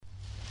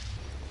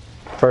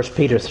1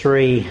 Peter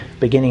 3,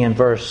 beginning in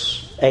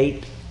verse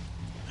 8,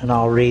 and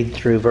I'll read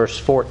through verse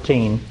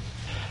 14.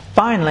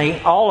 Finally,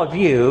 all of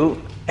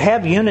you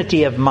have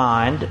unity of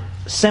mind,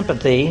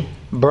 sympathy,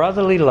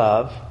 brotherly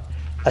love,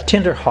 a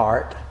tender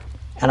heart,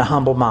 and a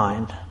humble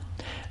mind.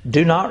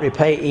 Do not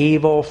repay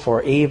evil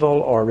for evil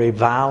or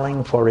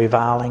reviling for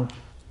reviling,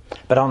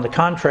 but on the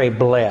contrary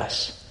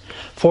bless.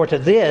 For to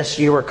this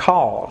you were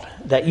called,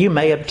 that you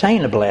may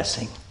obtain a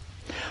blessing.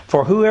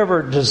 For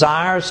whoever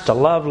desires to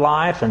love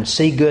life and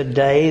see good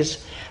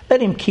days,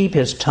 let him keep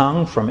his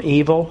tongue from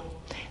evil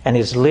and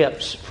his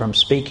lips from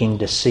speaking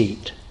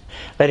deceit.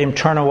 Let him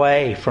turn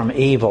away from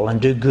evil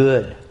and do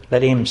good.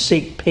 Let him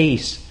seek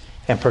peace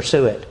and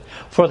pursue it.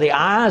 For the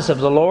eyes of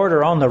the Lord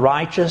are on the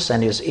righteous,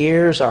 and his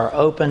ears are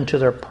open to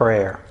their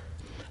prayer.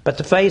 But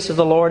the face of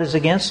the Lord is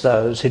against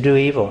those who do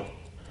evil.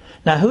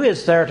 Now who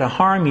is there to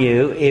harm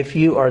you if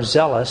you are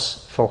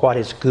zealous for what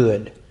is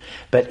good?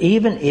 But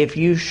even if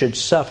you should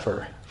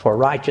suffer for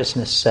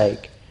righteousness'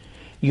 sake,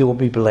 you will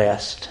be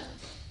blessed.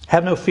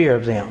 Have no fear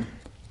of them,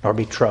 nor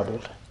be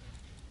troubled.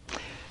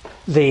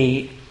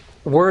 The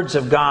words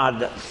of God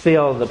that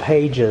fill the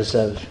pages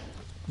of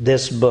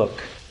this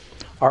book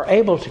are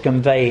able to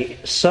convey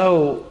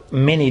so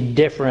many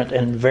different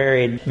and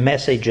varied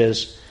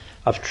messages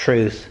of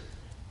truth,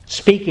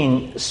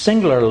 speaking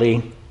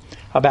singularly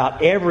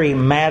about every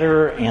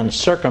matter and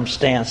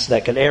circumstance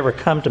that could ever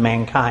come to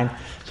mankind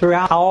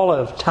throughout all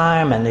of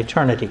time and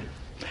eternity.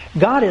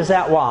 God is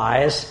that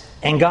wise,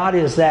 and God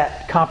is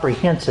that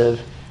comprehensive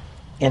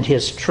in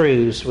His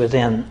truths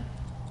within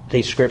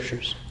these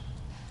Scriptures.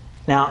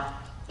 Now,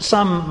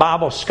 some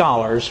Bible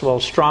scholars will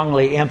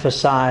strongly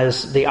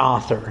emphasize the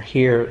author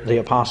here, the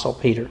Apostle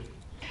Peter,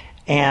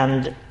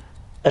 and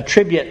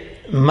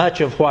attribute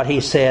much of what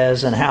he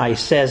says and how he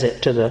says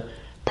it to the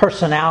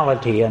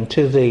personality and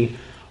to the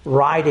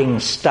writing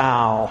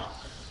style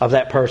of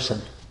that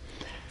person.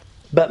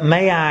 But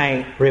may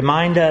I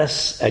remind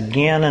us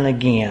again and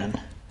again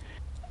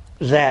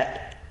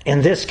that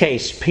in this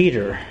case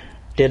Peter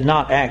did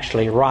not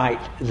actually write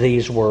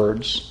these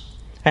words.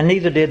 And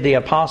neither did the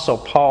Apostle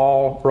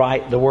Paul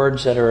write the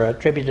words that are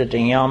attributed to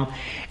him,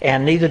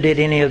 and neither did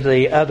any of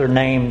the other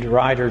named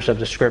writers of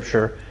the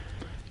Scripture.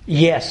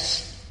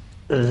 Yes,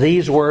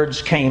 these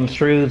words came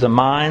through the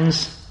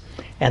minds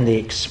and the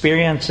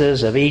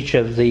experiences of each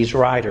of these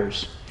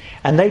writers,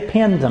 and they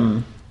penned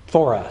them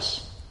for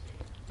us.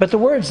 But the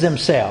words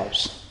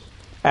themselves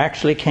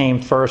actually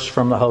came first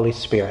from the Holy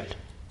Spirit.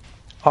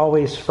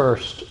 Always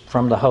first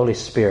from the Holy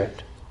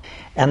Spirit.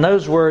 And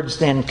those words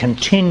then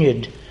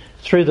continued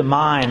through the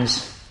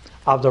minds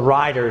of the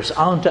writers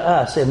onto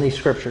us in these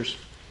Scriptures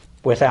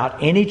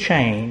without any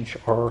change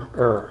or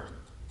error.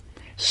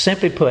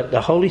 Simply put,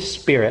 the Holy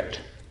Spirit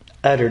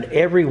uttered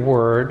every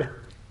word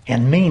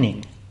and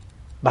meaning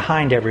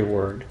behind every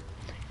word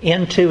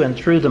into and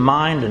through the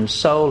mind and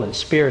soul and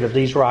spirit of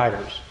these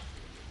writers.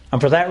 And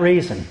for that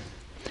reason,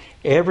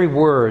 every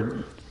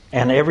word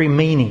and every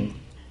meaning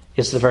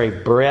is the very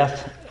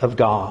breath of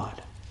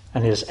God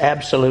and is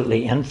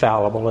absolutely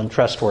infallible and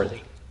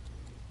trustworthy.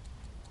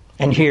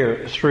 And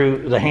here,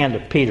 through the hand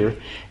of Peter,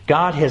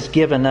 God has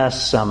given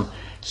us some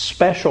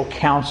special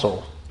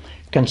counsel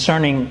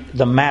concerning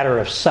the matter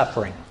of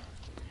suffering.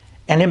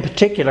 And in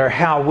particular,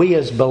 how we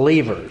as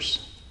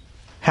believers,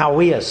 how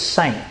we as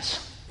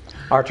saints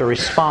are to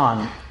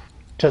respond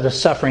to the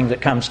suffering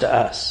that comes to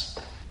us.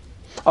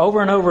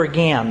 Over and over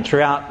again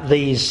throughout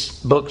these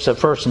books of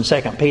 1st and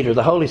 2nd Peter,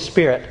 the Holy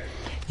Spirit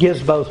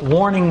gives both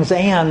warnings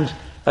and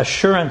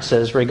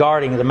assurances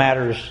regarding the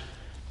matters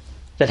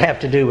that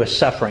have to do with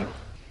suffering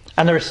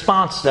and the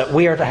response that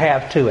we are to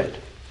have to it.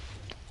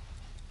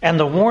 And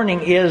the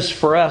warning is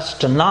for us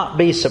to not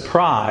be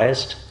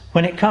surprised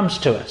when it comes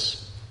to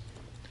us,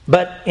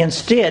 but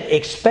instead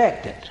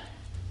expect it.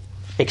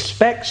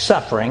 Expect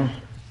suffering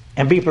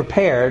and be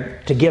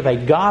prepared to give a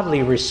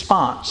godly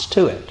response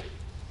to it.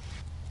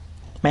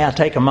 May I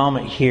take a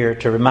moment here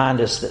to remind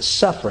us that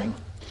suffering,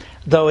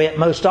 though it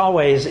most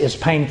always is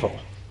painful,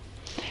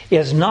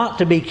 is not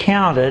to be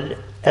counted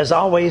as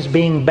always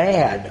being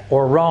bad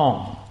or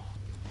wrong.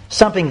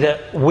 Something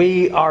that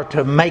we are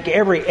to make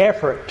every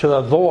effort to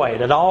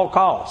avoid at all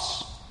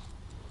costs.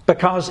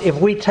 Because if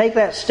we take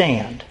that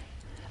stand,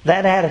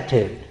 that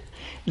attitude,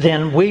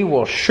 then we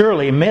will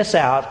surely miss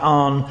out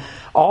on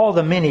all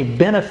the many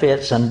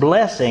benefits and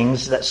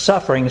blessings that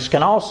sufferings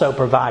can also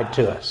provide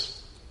to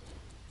us.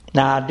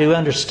 Now, I do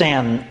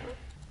understand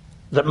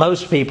that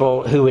most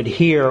people who would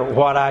hear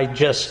what I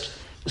just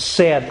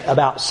said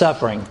about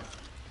suffering,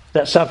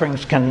 that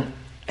sufferings can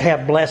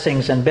have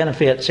blessings and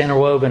benefits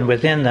interwoven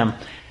within them,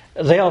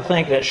 they'll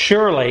think that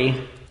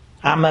surely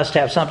I must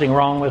have something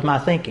wrong with my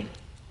thinking.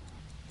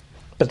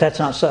 But that's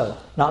not so.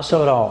 Not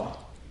so at all.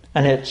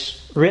 And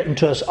it's written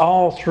to us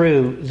all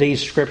through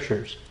these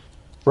Scriptures.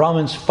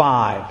 Romans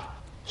 5,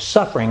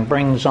 suffering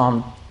brings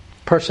on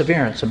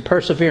perseverance, and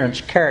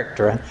perseverance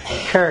character, and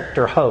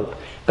character hope.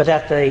 But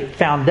at the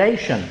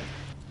foundation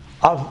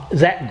of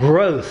that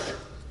growth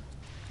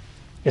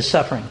is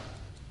suffering.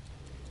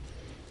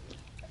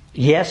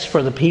 Yes,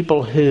 for the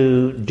people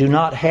who do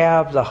not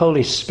have the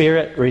Holy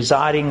Spirit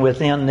residing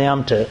within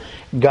them to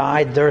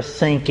guide their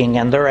thinking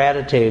and their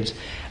attitudes,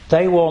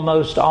 they will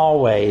most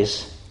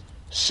always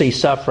see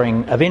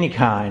suffering of any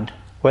kind,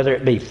 whether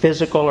it be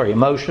physical or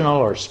emotional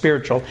or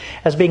spiritual,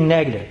 as being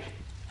negative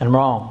and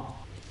wrong,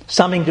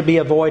 something to be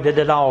avoided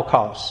at all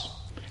costs.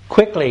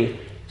 Quickly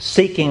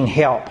seeking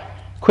help,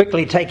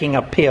 quickly taking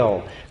a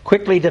pill,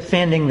 quickly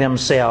defending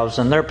themselves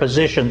and their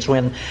positions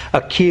when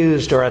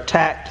accused or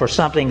attacked for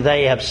something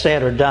they have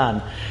said or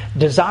done,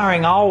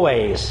 desiring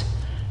always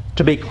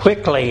to be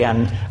quickly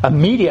and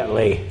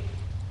immediately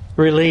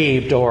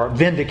relieved or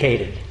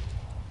vindicated,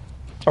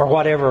 or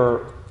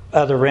whatever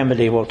other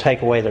remedy will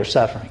take away their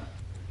suffering.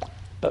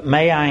 But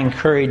may I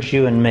encourage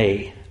you and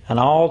me, and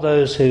all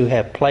those who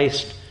have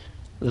placed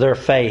their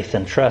faith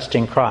and trust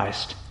in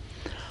Christ,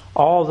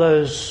 all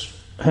those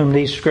whom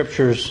these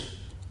scriptures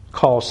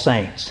call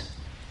saints,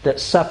 that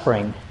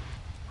suffering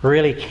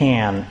really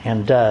can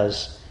and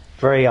does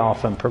very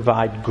often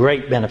provide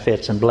great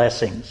benefits and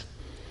blessings.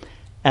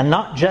 And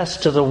not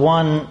just to the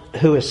one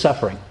who is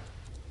suffering,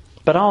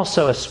 but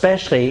also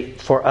especially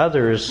for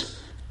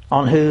others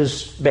on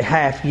whose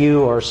behalf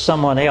you or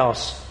someone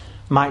else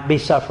might be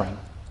suffering.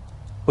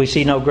 We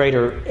see no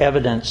greater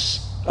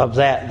evidence of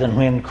that than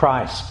when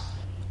Christ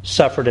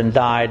suffered and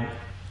died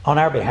on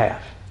our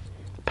behalf,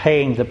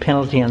 paying the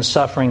penalty and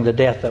suffering the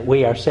death that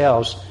we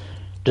ourselves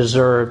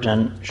deserved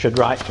and should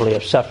rightfully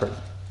have suffered.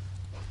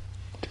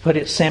 To put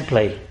it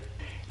simply,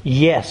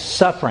 yes,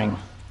 suffering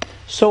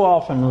so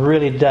often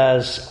really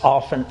does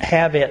often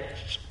have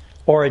its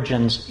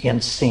origins in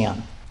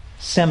sin,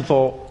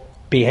 sinful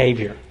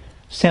behavior,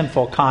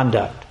 sinful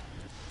conduct.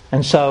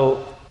 And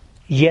so,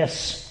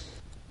 yes,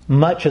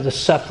 much of the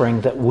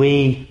suffering that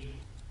we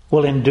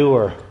will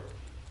endure,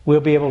 we'll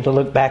be able to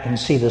look back and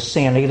see the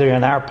sin either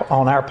on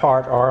our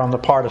part or on the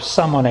part of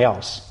someone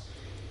else.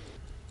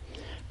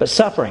 But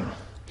suffering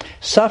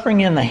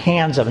in the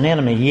hands of an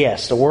enemy,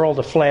 yes, the world,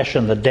 the flesh,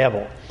 and the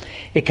devil,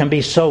 it can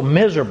be so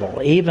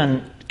miserable,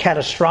 even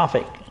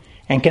catastrophic,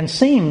 and can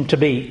seem to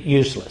be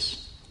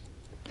useless,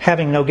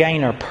 having no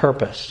gain or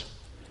purpose.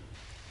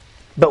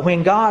 But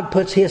when God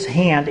puts His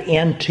hand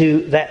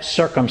into that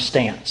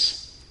circumstance,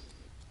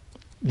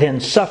 then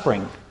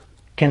suffering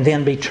can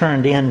then be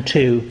turned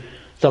into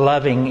the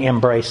loving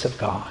embrace of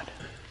God.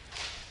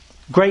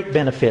 Great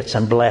benefits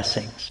and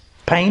blessings.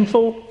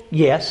 Painful,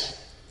 yes.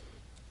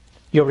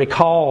 You'll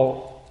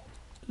recall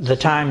the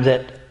time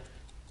that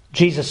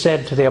Jesus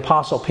said to the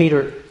Apostle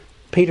Peter,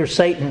 Peter,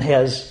 Satan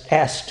has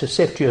asked to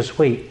sift you as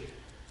wheat.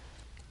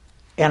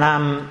 And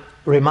I'm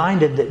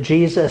reminded that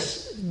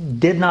Jesus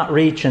did not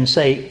reach and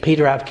say,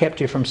 Peter, I've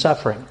kept you from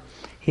suffering.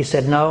 He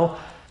said, no,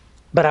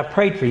 but I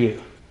prayed for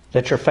you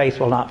that your faith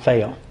will not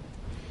fail.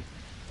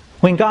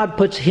 When God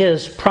puts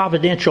His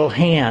providential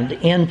hand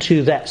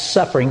into that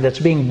suffering that's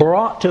being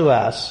brought to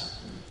us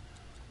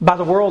by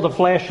the world, the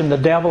flesh, and the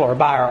devil, or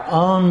by our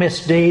own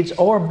misdeeds,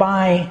 or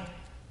by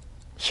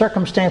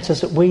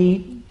circumstances that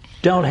we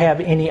don't have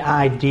any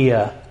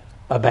idea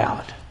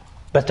about,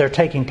 but they're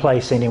taking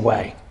place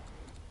anyway.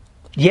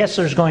 Yes,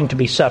 there's going to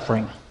be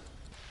suffering,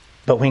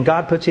 but when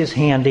God puts His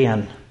hand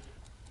in,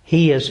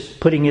 He is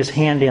putting His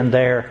hand in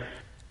there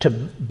to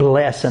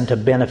bless and to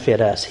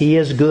benefit us. He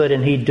is good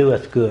and He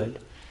doeth good.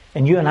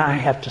 And you and I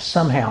have to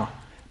somehow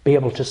be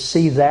able to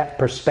see that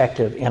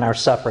perspective in our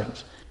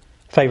sufferings.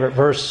 Favorite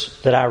verse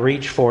that I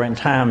reach for in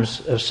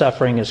times of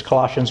suffering is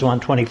Colossians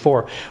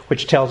 1:24,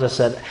 which tells us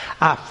that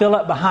I fill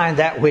up behind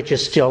that which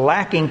is still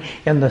lacking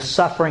in the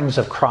sufferings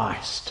of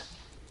Christ.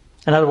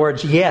 In other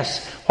words,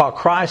 yes, while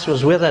Christ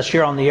was with us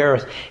here on the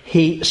earth,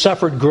 He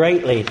suffered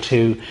greatly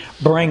to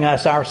bring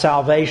us our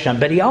salvation,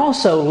 but He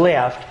also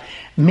left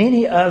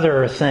many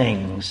other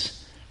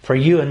things for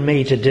you and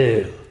me to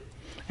do.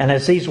 And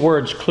as these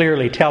words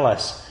clearly tell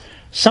us,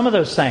 some of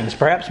those things,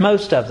 perhaps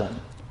most of them,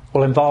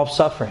 will involve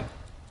suffering.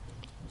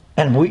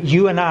 And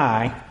you and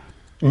I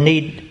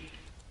need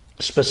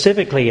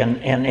specifically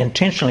and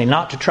intentionally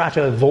not to try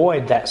to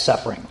avoid that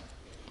suffering.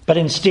 But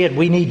instead,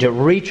 we need to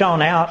reach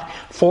on out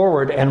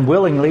forward and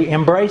willingly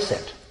embrace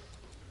it.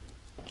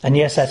 And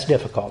yes, that's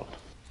difficult.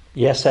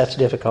 Yes, that's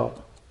difficult.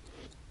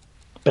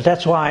 But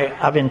that's why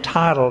I've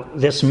entitled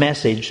this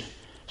message,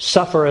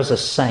 Suffer as a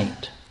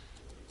Saint.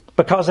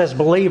 Because as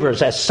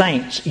believers, as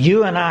saints,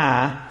 you and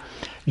I,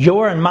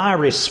 your and my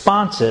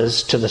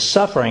responses to the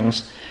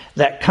sufferings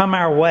that come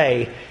our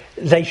way,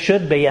 they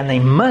should be and they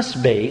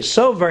must be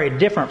so very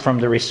different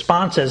from the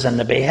responses and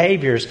the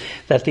behaviors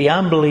that the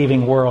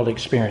unbelieving world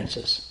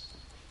experiences.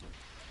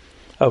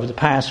 Over the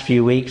past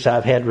few weeks,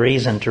 I've had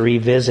reason to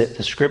revisit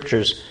the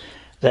scriptures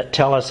that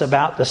tell us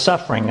about the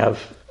suffering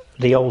of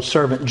the old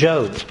servant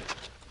Job.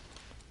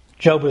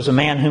 Job was a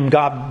man whom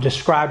God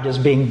described as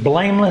being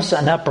blameless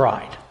and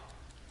upright.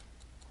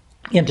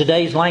 In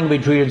today's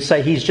language, we would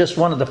say he's just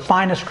one of the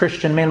finest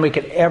Christian men we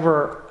could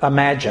ever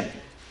imagine.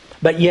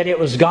 But yet it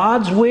was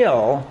God's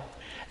will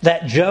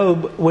that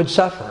Job would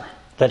suffer,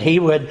 that he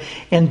would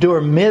endure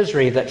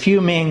misery that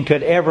few men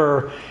could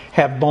ever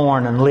have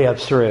borne and lived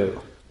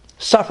through.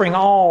 Suffering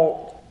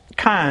all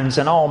kinds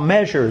and all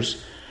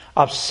measures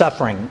of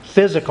suffering,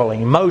 physical,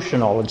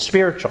 emotional, and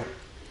spiritual.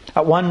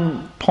 At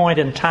one point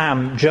in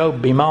time,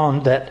 Job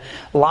bemoaned that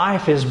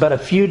life is but a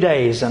few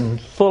days and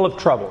full of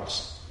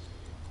troubles.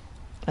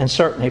 And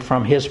certainly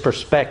from his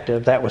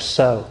perspective, that was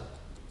so.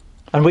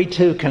 And we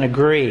too can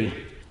agree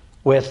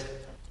with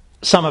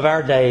some of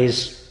our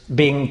days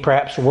being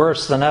perhaps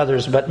worse than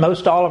others, but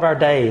most all of our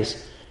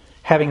days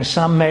having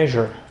some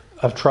measure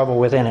of trouble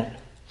within it.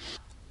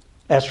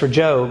 As for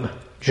Job,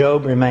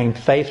 Job remained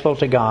faithful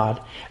to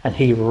God, and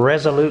he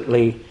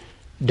resolutely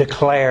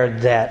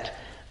declared that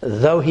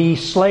though he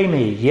slay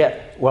me,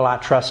 yet will I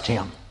trust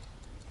him.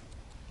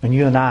 And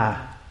you and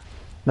I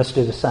must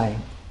do the same.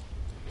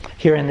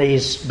 Here in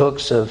these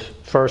books of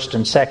 1st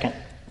and 2nd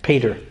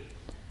Peter,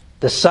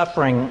 the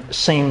suffering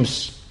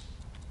seems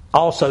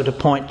also to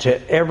point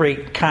to every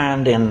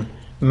kind and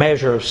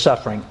measure of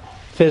suffering,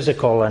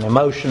 physical and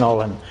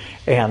emotional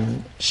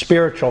and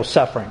spiritual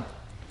suffering.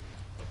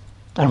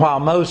 And while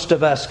most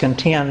of us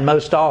contend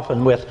most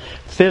often with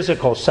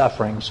physical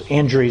sufferings,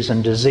 injuries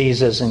and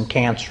diseases and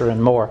cancer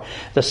and more,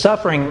 the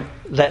suffering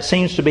that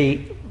seems to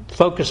be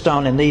focused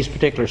on in these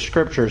particular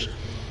scriptures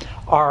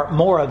are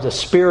more of the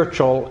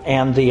spiritual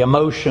and the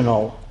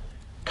emotional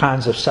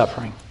kinds of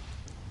suffering.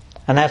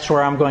 And that's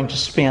where I'm going to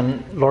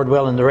spend, Lord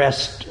willing,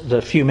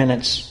 the few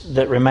minutes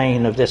that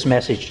remain of this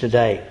message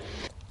today.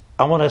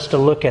 I want us to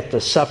look at the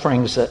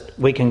sufferings that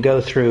we can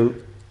go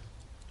through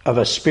of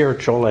a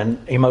spiritual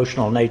and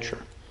emotional nature.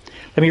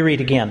 Let me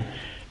read again,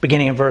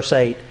 beginning in verse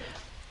 8.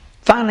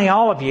 Finally,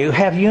 all of you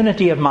have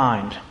unity of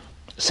mind,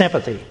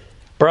 sympathy,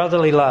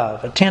 brotherly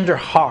love, a tender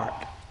heart,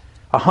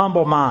 a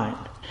humble mind.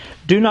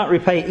 Do not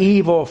repay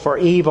evil for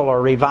evil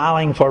or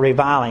reviling for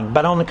reviling,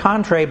 but on the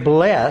contrary,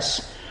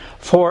 bless,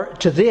 for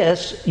to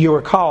this you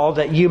are called,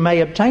 that you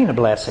may obtain a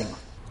blessing.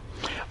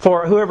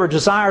 For whoever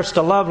desires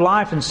to love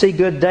life and see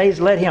good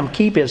days, let him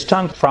keep his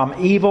tongue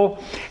from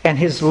evil and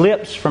his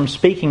lips from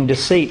speaking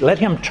deceit. Let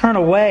him turn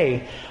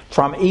away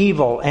from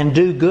evil and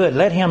do good.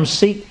 Let him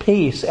seek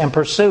peace and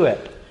pursue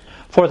it.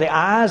 For the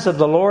eyes of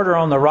the Lord are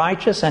on the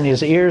righteous, and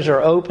his ears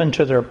are open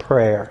to their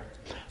prayer.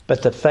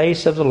 But the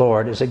face of the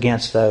Lord is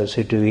against those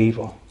who do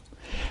evil.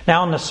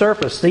 Now, on the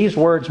surface, these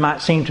words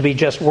might seem to be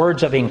just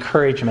words of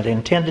encouragement,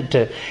 intended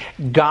to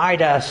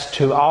guide us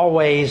to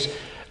always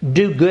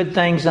do good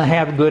things and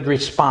have good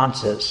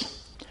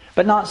responses.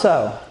 But not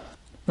so.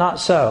 Not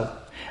so.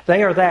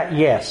 They are that,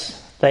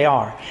 yes, they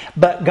are.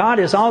 But God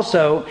is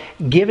also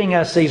giving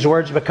us these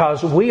words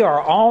because we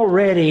are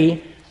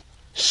already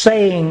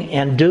saying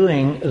and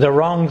doing the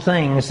wrong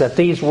things that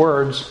these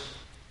words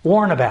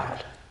warn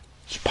about.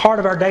 It's part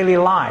of our daily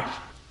life,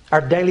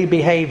 our daily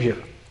behavior.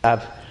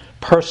 I've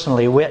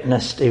personally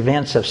witnessed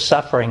events of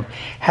suffering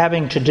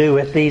having to do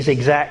with these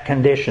exact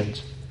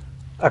conditions.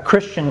 A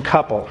Christian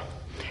couple,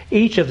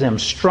 each of them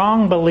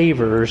strong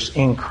believers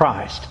in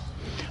Christ,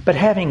 but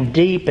having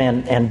deep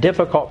and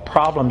difficult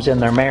problems in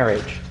their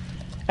marriage,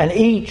 and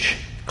each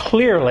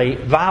clearly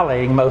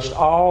violating most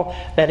all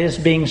that is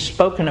being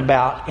spoken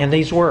about in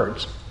these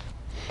words.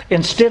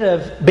 Instead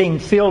of being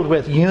filled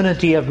with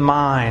unity of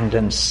mind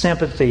and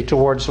sympathy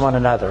towards one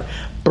another,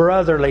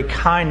 brotherly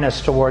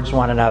kindness towards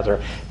one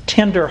another,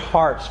 tender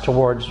hearts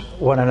towards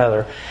one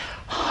another,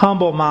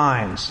 humble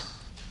minds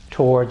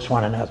towards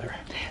one another,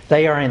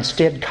 they are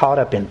instead caught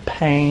up in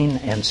pain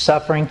and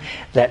suffering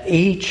that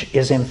each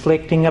is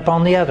inflicting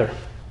upon the other.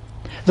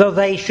 Though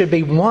they should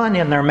be one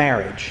in their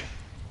marriage,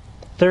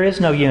 there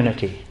is no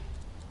unity.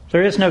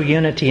 There is no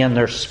unity in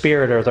their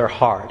spirit or their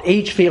heart.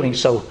 Each feeling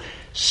so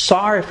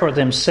sorry for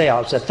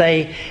themselves that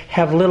they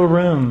have little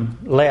room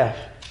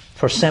left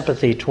for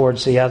sympathy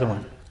towards the other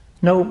one.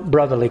 No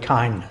brotherly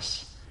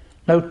kindness,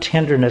 no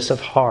tenderness of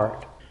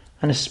heart,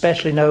 and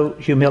especially no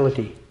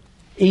humility.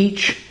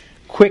 Each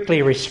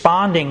quickly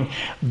responding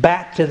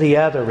back to the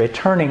other,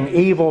 returning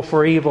evil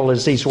for evil,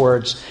 as these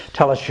words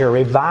tell us here,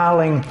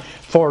 reviling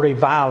for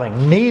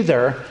reviling.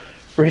 Neither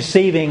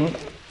receiving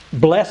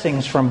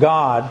blessings from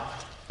God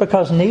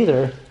because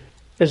neither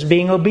is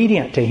being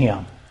obedient to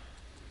Him.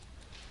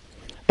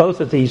 Both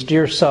of these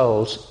dear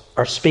souls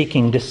are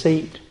speaking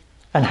deceit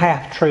and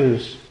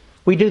half-truths.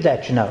 We do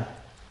that, you know.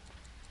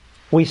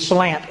 We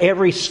slant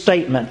every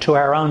statement to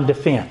our own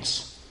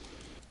defense.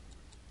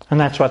 And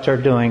that's what they're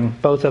doing.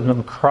 Both of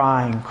them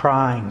crying,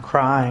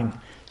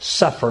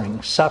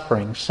 suffering,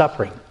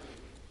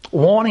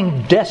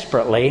 wanting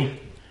desperately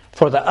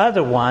for the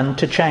other one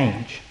to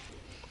change,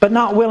 but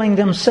not willing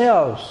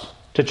themselves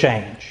to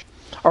change,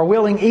 or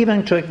willing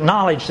even to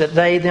acknowledge that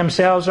they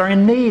themselves are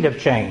in need of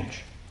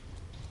change.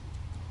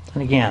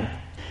 And again,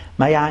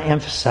 may I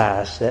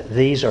emphasize that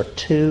these are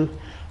two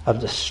of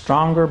the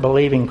stronger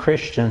believing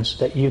Christians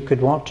that you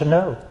could want to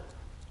know.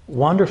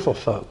 Wonderful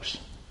folks.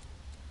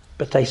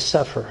 But they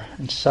suffer,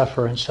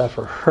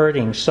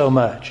 hurting so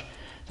much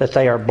that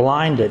they are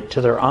blinded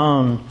to their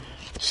own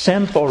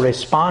sinful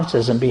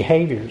responses and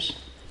behaviors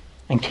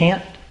and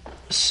can't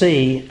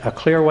see a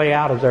clear way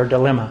out of their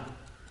dilemma.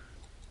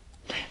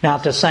 Now,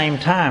 at the same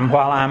time,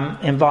 while I'm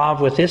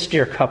involved with this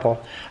dear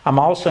couple, I'm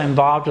also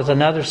involved with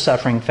another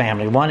suffering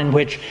family, one in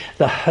which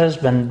the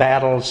husband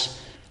battles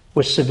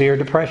with severe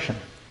depression,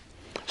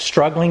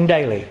 struggling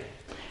daily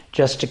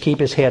just to keep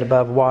his head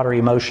above water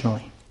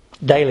emotionally,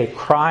 daily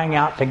crying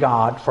out to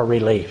God for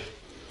relief,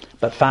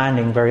 but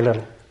finding very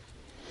little.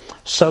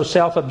 So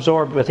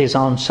self-absorbed with his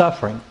own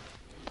suffering,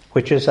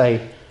 which is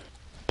a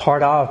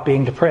part of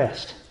being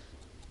depressed.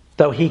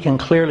 Though he can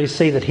clearly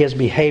see that his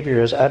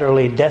behavior is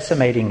utterly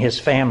decimating his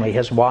family,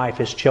 his wife,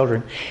 his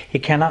children, he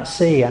cannot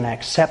see an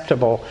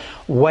acceptable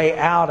way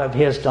out of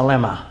his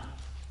dilemma.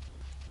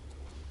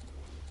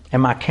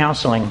 In my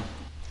counseling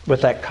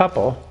with that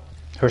couple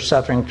who are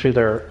suffering through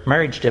their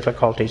marriage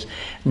difficulties,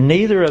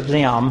 neither of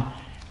them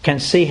can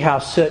see how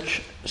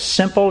such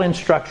simple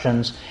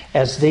instructions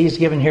as these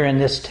given here in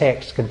this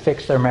text can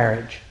fix their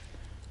marriage.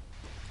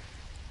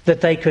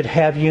 That they could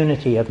have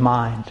unity of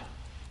mind,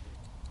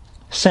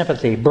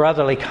 sympathy,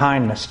 brotherly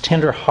kindness,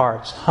 tender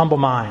hearts, humble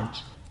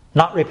minds,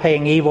 not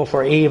repaying evil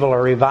for evil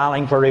or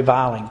reviling for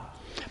reviling,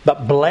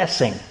 but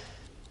blessing,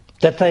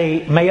 that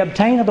they may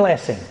obtain a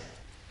blessing.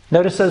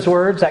 Notice those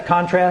words, that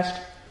contrast?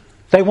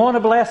 They want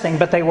a blessing,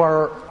 but they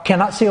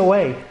cannot see a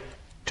way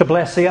to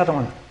bless the other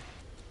one.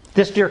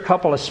 This dear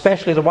couple,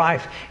 especially the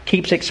wife,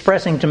 keeps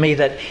expressing to me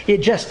that it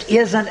just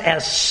isn't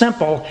as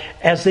simple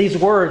as these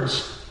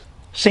words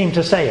seem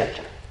to say it.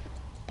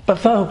 But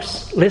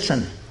folks,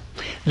 listen.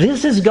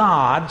 This is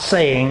God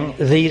saying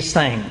these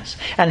things.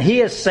 And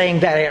He is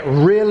saying that it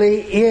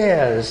really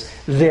is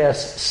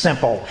this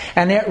simple.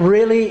 And it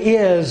really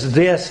is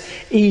this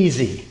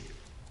easy.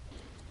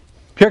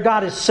 Here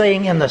God is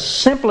saying in the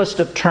simplest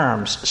of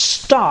terms,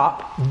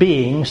 stop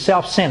being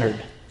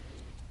self-centered.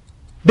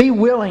 Be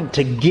willing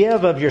to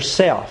give of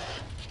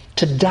yourself,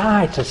 to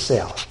die to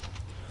self,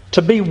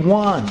 to be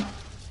one,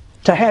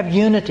 to have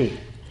unity.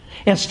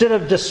 Instead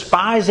of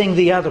despising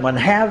the other one,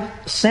 have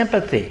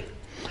sympathy,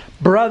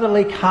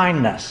 brotherly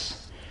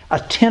kindness, a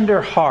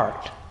tender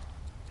heart.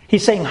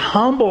 He's saying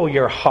humble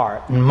your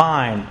heart and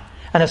mind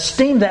and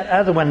esteem that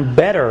other one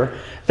better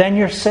than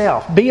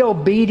yourself. Be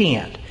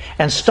obedient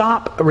and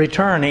stop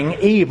returning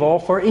evil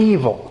for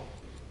evil.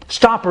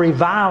 Stop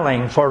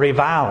reviling for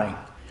reviling.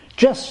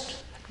 Just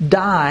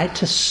die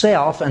to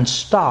self and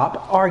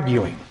stop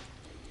arguing.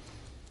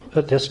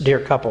 But this dear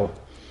couple,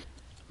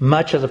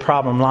 much of the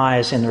problem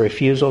lies in the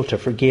refusal to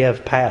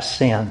forgive past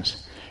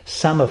sins,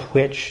 some of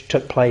which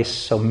took place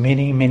so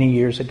many, many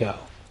years ago.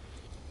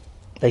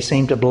 They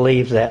seem to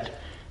believe that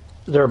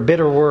their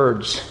bitter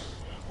words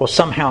will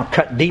somehow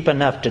cut deep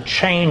enough to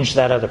change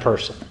that other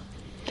person.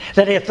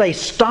 That if they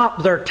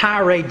stop their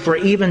tirade for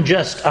even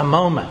just a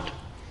moment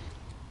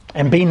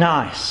and be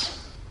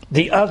nice,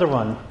 the other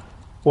one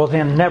will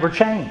then never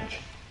change.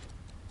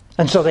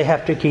 And so they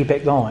have to keep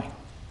it going.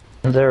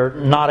 They're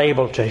not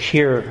able to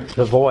hear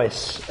the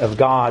voice of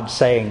God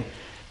saying,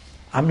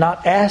 I'm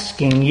not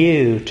asking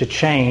you to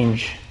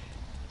change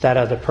that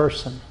other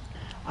person.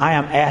 I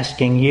am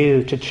asking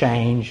you to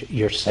change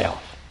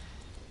yourself.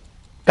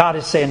 God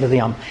is saying to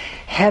them,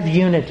 have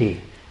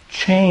unity.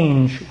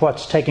 Change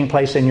what's taking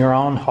place in your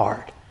own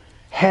heart.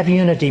 Have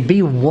unity.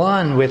 Be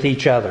one with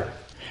each other.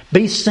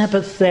 Be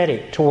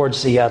sympathetic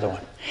towards the other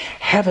one.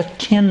 Have a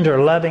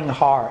tender, loving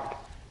heart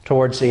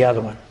towards the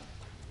other one.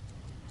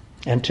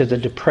 And to the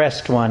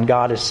depressed one,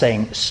 God is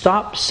saying,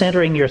 stop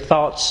centering your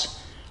thoughts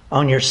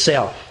on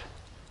yourself.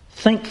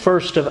 Think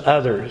first of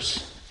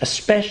others,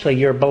 especially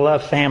your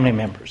beloved family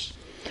members.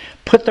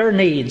 Put their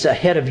needs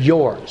ahead of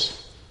yours,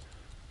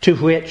 to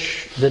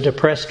which the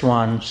depressed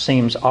one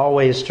seems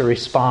always to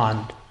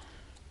respond,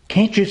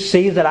 can't you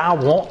see that I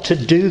want to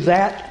do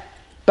that?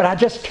 But I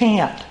just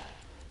can't.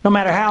 No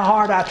matter how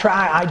hard I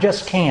try, I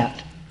just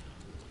can't.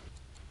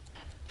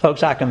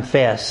 Folks, I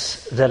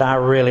confess that I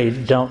really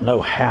don't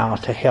know how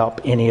to help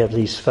any of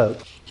these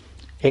folks,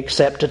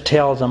 except to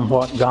tell them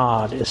what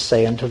God is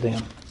saying to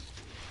them.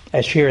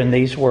 As here in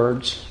these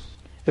words,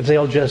 if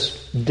they'll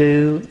just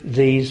do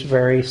these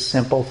very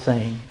simple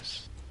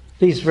things,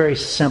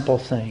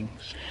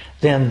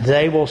 then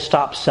they will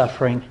stop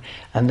suffering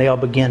and they'll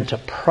begin to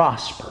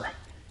prosper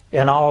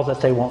in all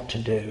that they want to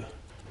do.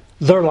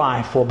 Their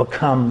life will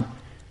become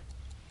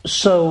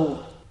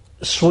so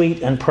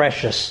sweet and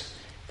precious,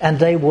 and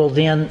they will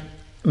then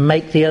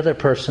make the other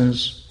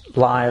person's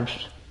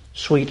lives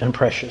sweet and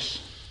precious.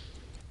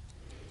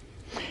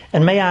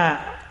 And may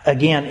I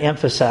again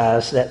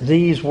emphasize that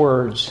these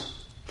words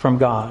from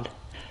God,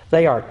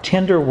 they are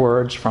tender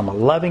words from a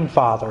loving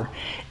Father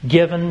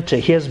given to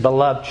His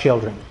beloved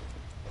children.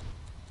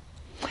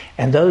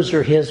 And those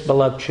are His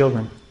beloved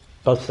children,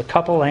 both the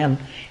couple and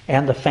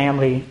the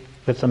family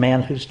with the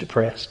man who's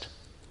depressed.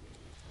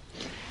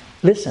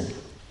 Listen,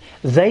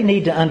 they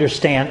need to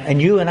understand,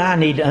 and you and I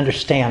need to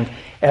understand,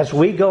 as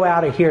we go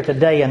out of here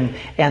today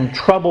and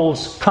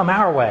troubles come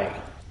our way.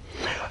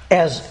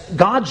 As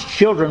God's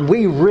children,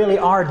 we really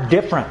are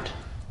different.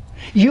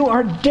 You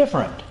are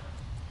different.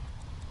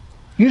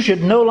 You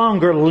should no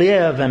longer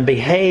live and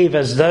behave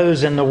as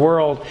those in the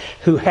world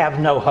who have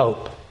no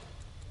hope.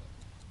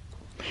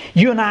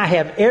 You and I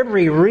have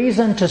every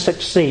reason to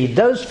succeed.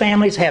 Those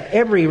families have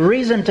every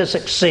reason to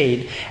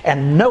succeed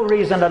and no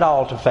reason at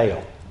all to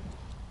fail.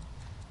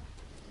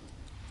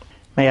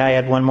 May I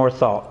add one more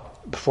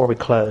thought before we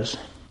close?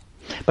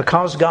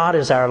 Because God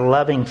is our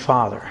loving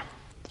Father,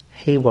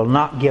 He will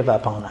not give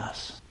up on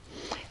us.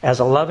 As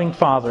a loving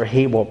Father,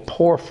 He will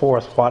pour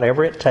forth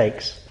whatever it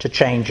takes to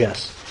change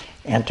us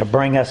and to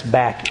bring us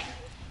back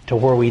to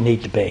where we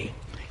need to be.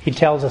 He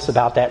tells us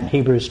about that in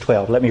Hebrews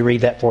 12. Let me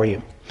read that for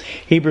you.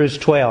 Hebrews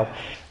 12,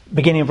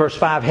 beginning in verse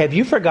 5. Have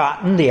you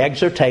forgotten the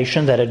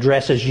exhortation that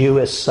addresses you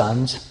as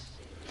sons?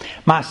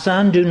 My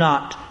son, do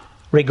not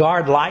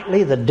regard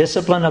lightly the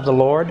discipline of the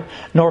Lord,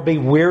 nor be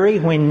weary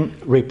when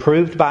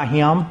reproved by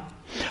Him.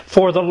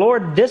 For the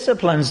Lord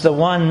disciplines the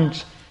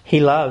ones He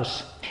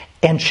loves,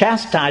 and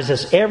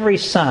chastises every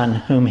son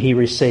whom He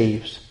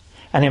receives.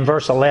 And in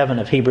verse 11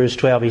 of Hebrews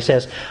 12 he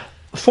says,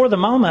 for the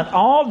moment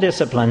all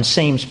discipline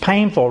seems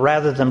painful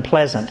rather than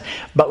pleasant,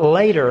 but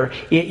later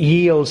it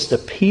yields the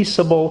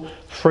peaceable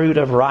fruit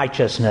of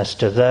righteousness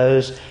to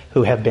those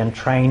who have been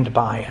trained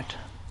by it.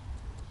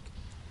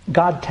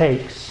 God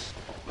takes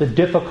the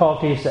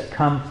difficulties that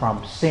come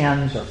from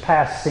sins or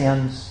past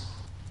sins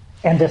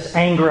and this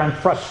anger and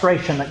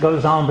frustration that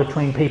goes on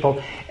between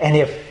people, and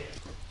if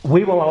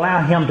we will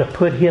allow Him to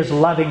put His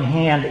loving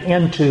hand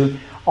into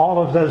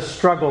all of those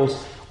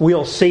struggles,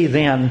 we'll see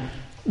then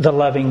the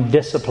loving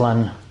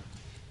discipline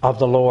of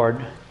the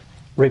Lord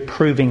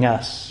reproving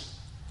us.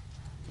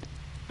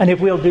 And if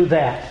we'll do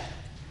that,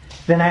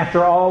 then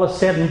after all is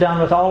said and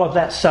done with all of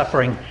that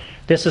suffering,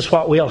 this is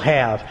what we'll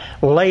have.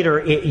 Later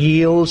it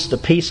yields the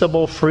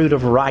peaceable fruit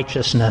of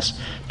righteousness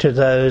to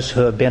those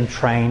who have been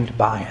trained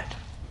by it.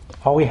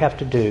 All we have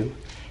to do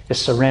is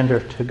surrender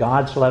to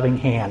God's loving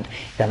hand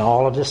in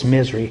all of this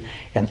misery,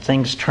 and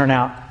things turn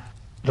out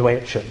the way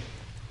it should.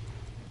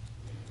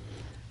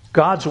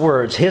 God's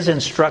words, His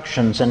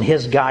instructions, and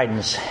His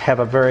guidance have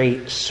a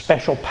very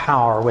special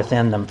power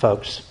within them,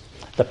 folks.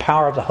 The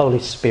power of the Holy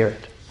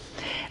Spirit.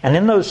 And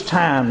in those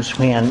times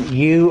when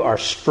you are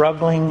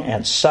struggling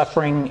and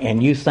suffering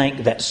and you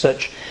think that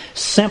such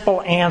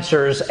simple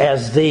answers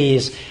as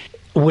these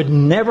would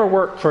never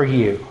work for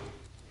you,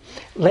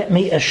 let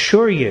me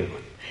assure you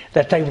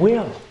that they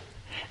will.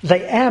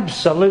 They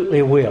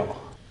absolutely will.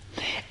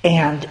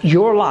 And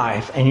your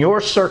life and your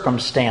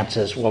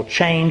circumstances will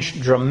change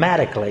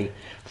dramatically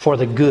for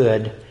the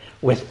good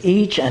with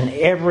each and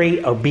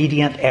every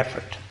obedient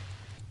effort.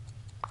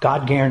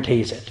 God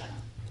guarantees it.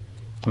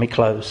 Let me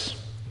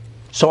close.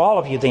 So all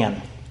of you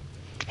then,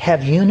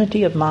 have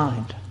unity of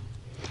mind,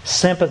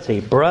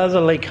 sympathy,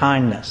 brotherly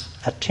kindness,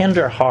 a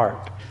tender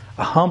heart,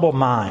 a humble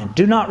mind.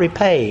 Do not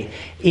repay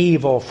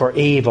evil for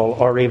evil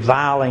or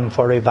reviling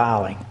for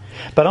reviling,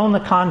 but on the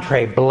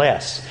contrary,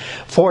 bless.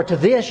 For to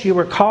this you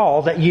were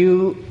called, that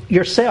you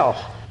yourself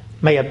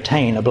may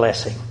obtain a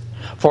blessing.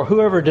 For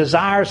whoever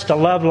desires to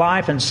love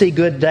life and see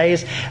good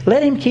days,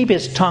 let him keep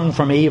his tongue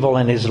from evil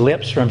and his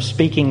lips from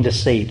speaking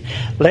deceit.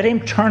 Let him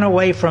turn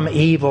away from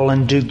evil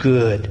and do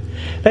good.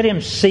 Let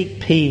him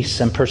seek peace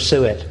and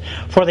pursue it.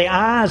 For the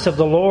eyes of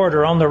the Lord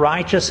are on the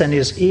righteous, and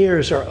His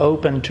ears are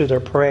open to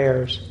their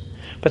prayers.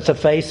 But the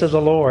face of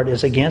the Lord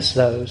is against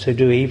those who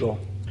do evil.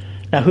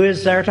 Now who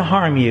is there to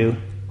harm you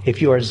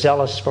if you are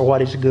zealous for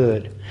what is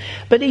good?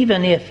 But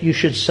even if you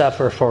should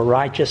suffer for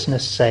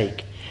righteousness'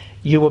 sake,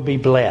 you will be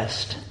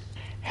blessed.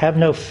 Have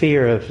no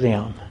fear of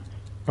them,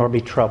 nor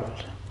be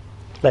troubled.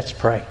 Let's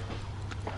pray.